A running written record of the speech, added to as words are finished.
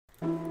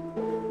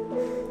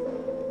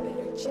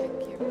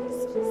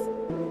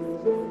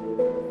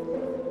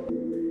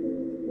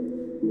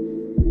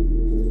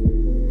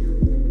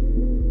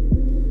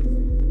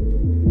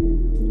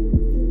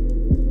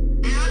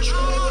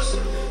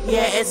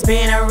it's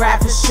been a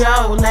rap for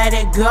show. Let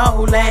it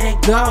go, let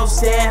it go.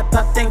 Step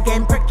up the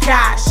game,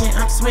 precaution.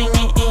 I'm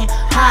swinging in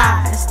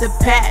high. It's the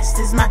past,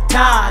 is my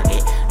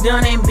target.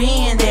 Done ain't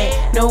being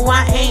there. No,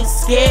 I ain't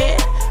scared.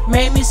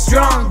 Made me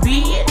strong,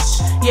 bitch.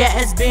 Yeah,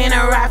 it's been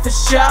a rap for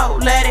show.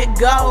 Let it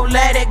go,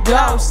 let it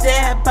go.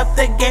 Step up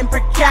the game,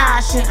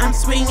 precaution. I'm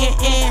swinging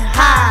in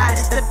high.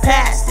 It's the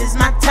past, is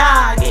my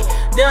target.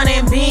 Done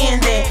ain't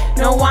being there.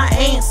 No, I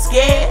ain't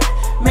scared.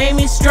 Made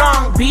me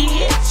strong,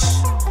 bitch.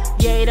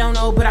 Yeah, you don't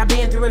know, but I've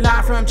been through a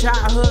lot from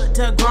childhood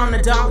to grown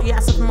adult. Yeah, I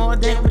suffer more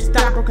than what you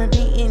thought, broken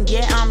beating.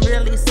 Yeah, I'm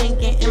really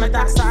sinking in my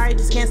thoughts. Sorry,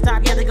 just can't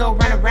stop. Yeah, they go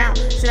run around.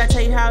 Should I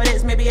tell you how it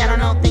is? Maybe I don't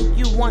know. Think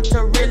you want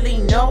to really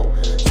know.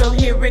 So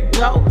here it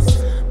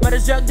goes. But I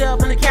drugged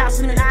up on the couch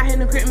and I hit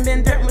the crib and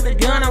been threatened with a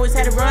gun. Always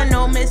had to run,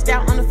 no missed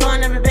out on the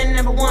fun. Never been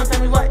number one.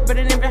 Tell me what, but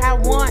I never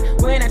had one.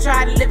 When I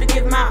tried to live and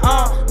give my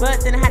all,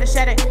 but then I had to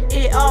shatter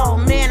it all.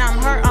 Man, I'm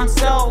hurt, I'm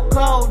so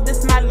cold. This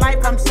is my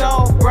life, I'm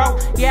so broke.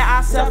 Yeah,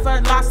 I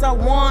suffered, lost a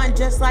one,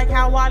 just like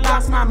how I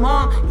lost my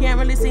mom. Can't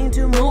really seem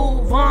to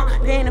move on.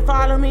 Pain to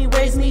follow me,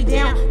 weighs me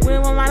down.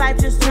 When will my life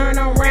just turn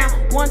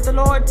around? Want the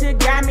Lord to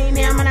guide me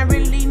now, man, I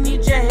really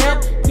need your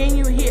help. Can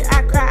you hear?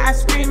 I cry, I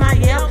scream, I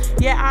yell.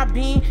 Yeah, I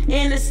been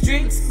in the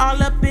streets,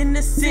 all up in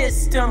the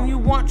system. You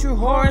want true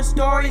horror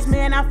stories?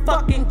 Man, I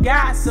fucking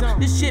got some.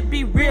 This shit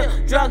be real.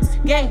 Drugs,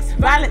 gangs,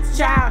 violence,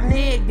 child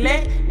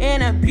neglect,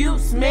 and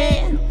abuse,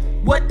 man.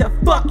 What the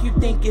fuck you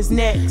think is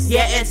next?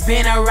 Yeah, it's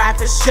been a rap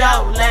for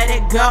show. Let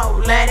it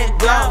go, let it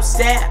go.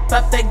 Step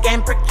up the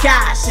game,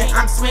 precaution.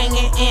 I'm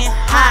swinging in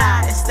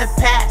high. It's the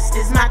past,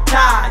 is my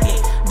target.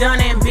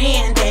 Done and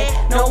been there.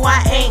 No,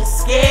 I ain't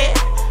scared.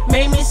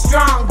 Made me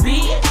strong,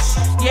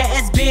 bitch. Yeah,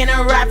 it's been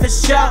a rap for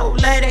show.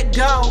 Let it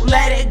go,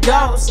 let it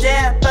go.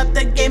 Step up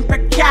the game,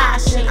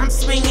 precaution. I'm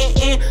swinging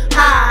in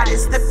high.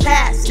 It's the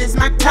past, is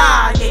my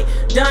target.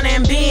 Done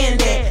and been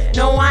there.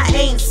 No, I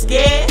ain't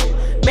scared.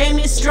 Made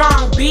me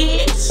strong,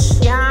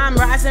 bitch. Yeah, I'm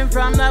rising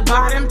from the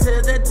bottom to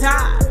the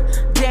top.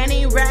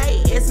 Danny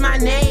Ray is my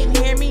name,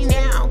 hear me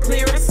now.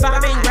 Clear as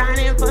I've been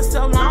grinding for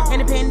so long.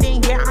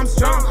 Independent, yeah, I'm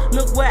strong.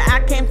 Look where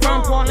I came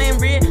from,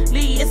 Portland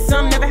really is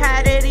some. Never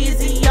had it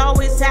easy,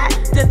 always had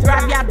to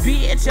thrive. Yeah,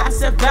 bitch, I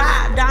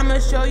survived. I'ma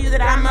show you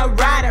that I'm a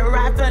rider,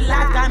 ride for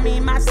life. I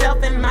mean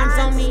myself and mine,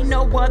 don't need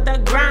no other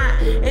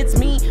grind. It's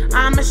me,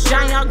 I'ma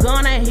shine, y'all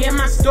gonna hear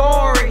my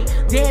story.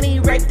 Danny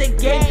Ray the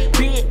game,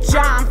 bitch,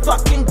 I'm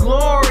fucking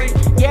glory.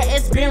 Yeah,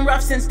 it's been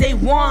rough since day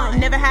one.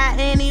 Never had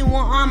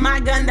anyone on my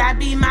gun, that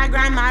be my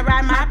grind, my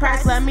ride, my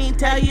price. Let me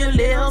tell you a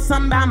little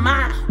something about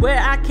mine, where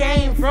I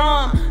came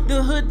from.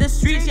 The hood, the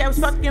streets, yeah, it was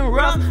fucking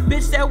rough.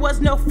 Bitch, there was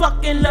no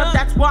fucking love,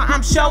 that's why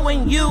I'm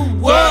showing you.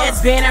 Yeah,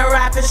 it's been a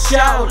rap for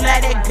show.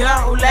 Let it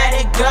go, let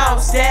it go.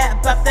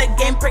 Step up the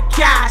game,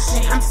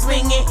 precaution. I'm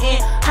swinging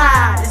in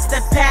high. It's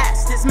the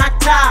past, it's my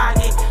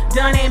target.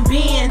 Done and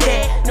been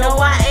there. No,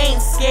 I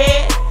ain't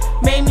scared.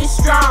 Made me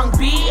strong,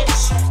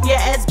 bitch.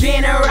 Yeah, it's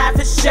been a rap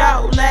for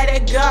show. Let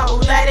it go,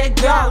 let it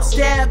go.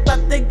 Step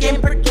up the game,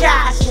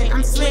 precaution.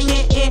 I'm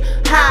swinging in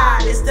high.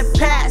 It's the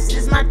past,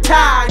 it's my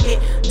target.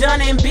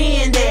 Done and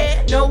been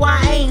there. No, I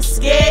ain't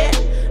scared.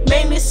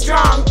 Made me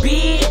strong,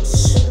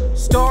 bitch.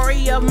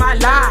 Story of my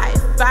life.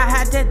 I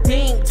had to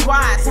think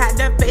twice. Had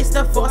to face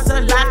the force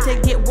of life to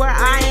get where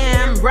I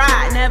am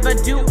right. Never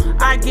do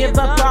I give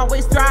up,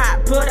 always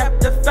thrive. Put up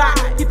the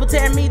fight. People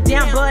tear me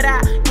down, but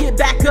I get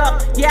back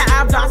up. Yeah,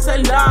 I've lost a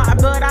lot,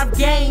 but I've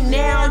gained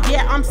now.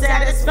 Yeah, I'm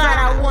satisfied.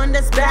 I won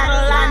this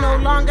battle. I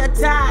no longer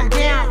tied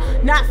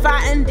down. Not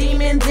fighting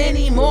demons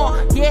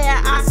anymore.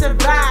 Yeah, I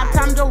survived.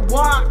 Time to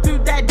walk through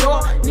that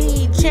door.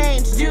 Need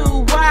change,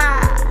 do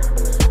I?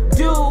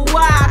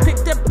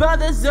 Picked up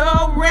brothers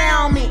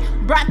around me,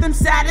 brought them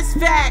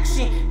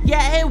satisfaction.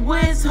 Yeah, it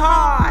was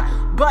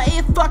hard, but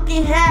it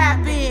fucking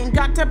happened.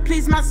 Got to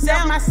please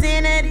myself, my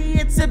sanity.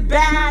 It's a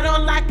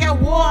battle like a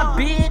war,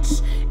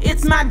 bitch.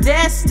 It's my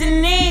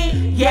destiny.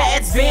 Yeah,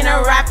 it's been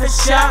a rap for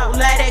show.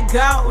 Let it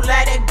go,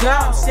 let it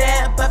go.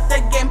 Step up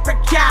the game,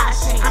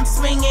 precaution. I'm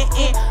swinging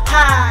in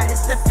high.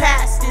 It's the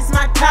past, it's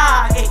my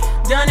target.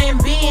 Done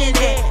and been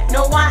there.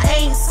 No, I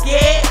ain't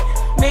scared.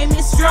 Made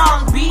me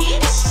strong,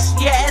 bitch.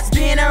 Yeah, it's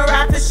been a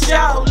rap for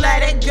show.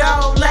 Let it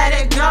go, let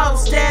it go.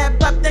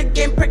 Step up the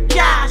game,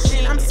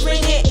 precaution. I'm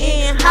swinging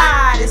in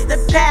high. It's the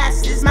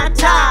past, it's my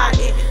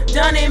target.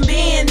 Done and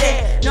been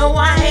there. No,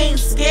 I ain't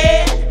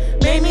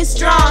scared. Made me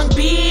strong.